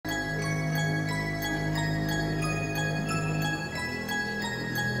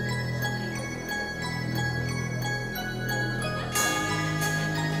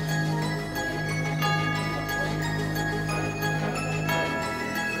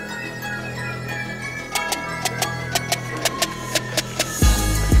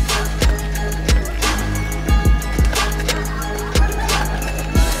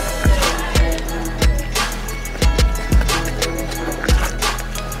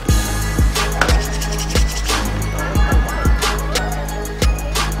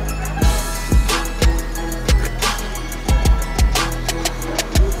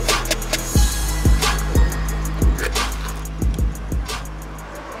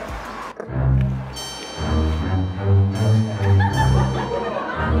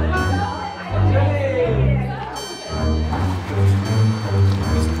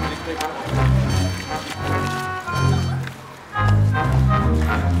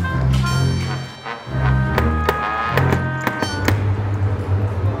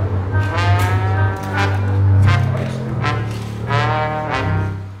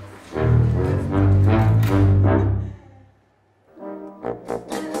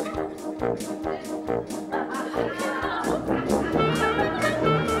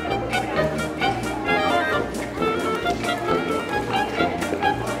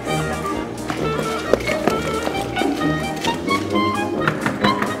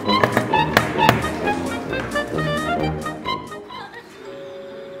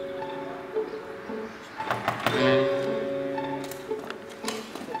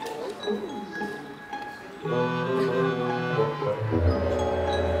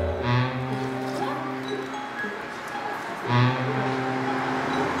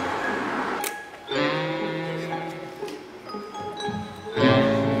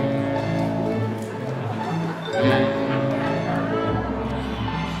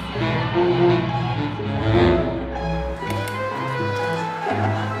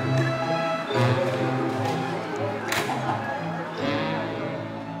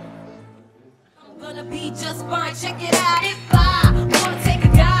Gonna be just fine, check it out. If I wanna take a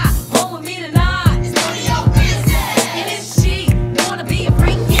guy home with me tonight, it's none of your business. And if she wanna be a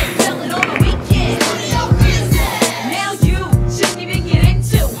freak, yeah, tell it on the weekend, it's none of your business. Now you shouldn't even get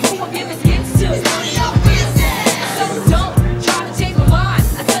into who I'm giving hints to, it's none of your business. So don't try to change my mind,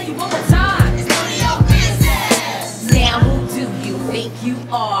 I tell you one more time, it's none of your business. Now who do you think you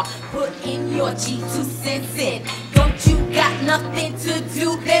are? Put in your G2 cents in. Don't you got nothing to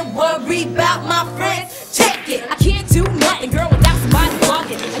do, then worry about my friends. Check it, I can't do nothing, girl, without somebody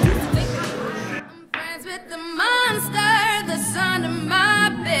bugging. I'm friends with the monster that's under my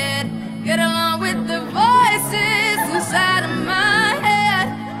bed. Get along with the voices inside of my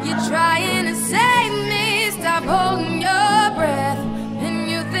head. You're trying to save me, stop holding your breath. And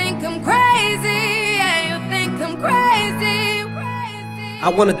you think I'm crazy, yeah, you think I'm crazy. I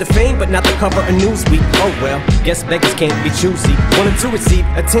wanted the fame, but not the cover of Newsweek. Oh well, guess beggars can't be choosy. Wanted to receive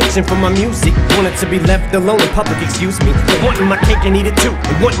attention from my music. Wanted to be left alone in public, excuse me. But wanting my cake and eat it too.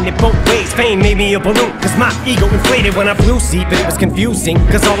 And wanting it both ways. Fame made me a balloon, cause my ego inflated when I flew see. But it was confusing,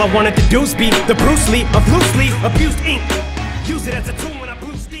 cause all I wanted to do was be the Bruce Lee of loosely abused ink. Use it as a tool when I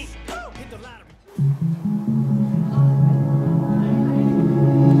blew steam. Hit the lottery.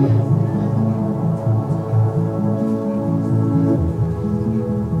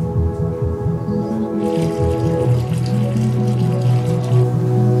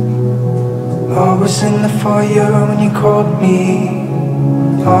 I was in the fire when you called me.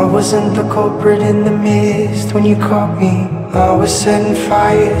 I wasn't the culprit in the mist when you caught me. I was setting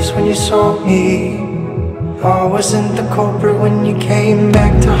fires when you saw me. I wasn't the culprit when you came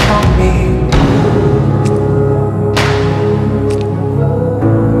back to haunt me.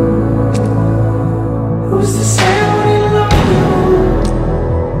 Who's to say I wouldn't love you?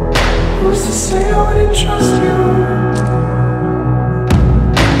 Who's to say I wouldn't trust you?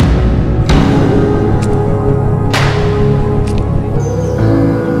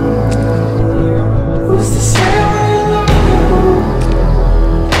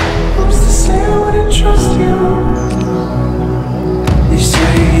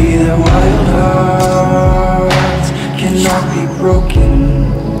 Broken,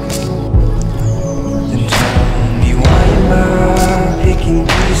 then tell me why am I picking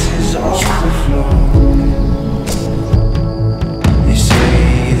pieces off the floor? They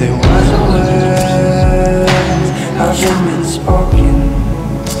say there was a word, haven't been spoken.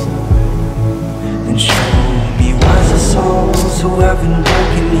 Then show me wiser souls who haven't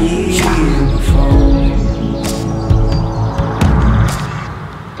broken here before.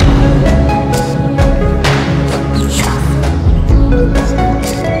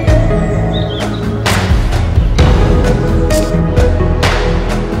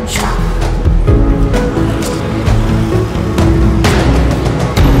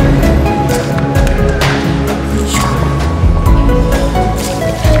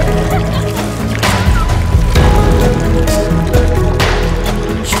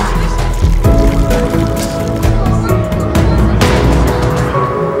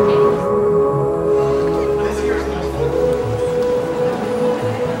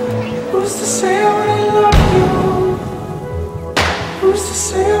 Who's to say I wouldn't love you? Who's to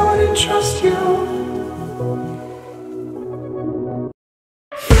say I wouldn't trust you?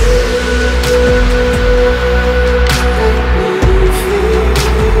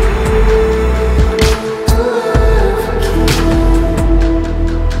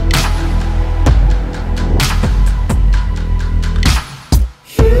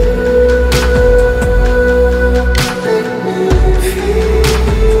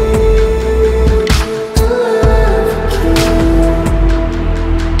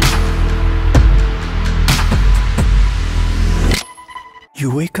 You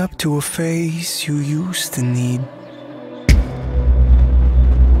wake up to a face you used to need.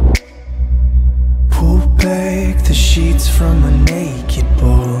 remains from a naked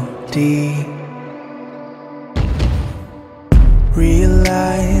body.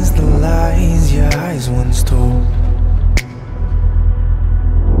 Realize the lies your eyes once told.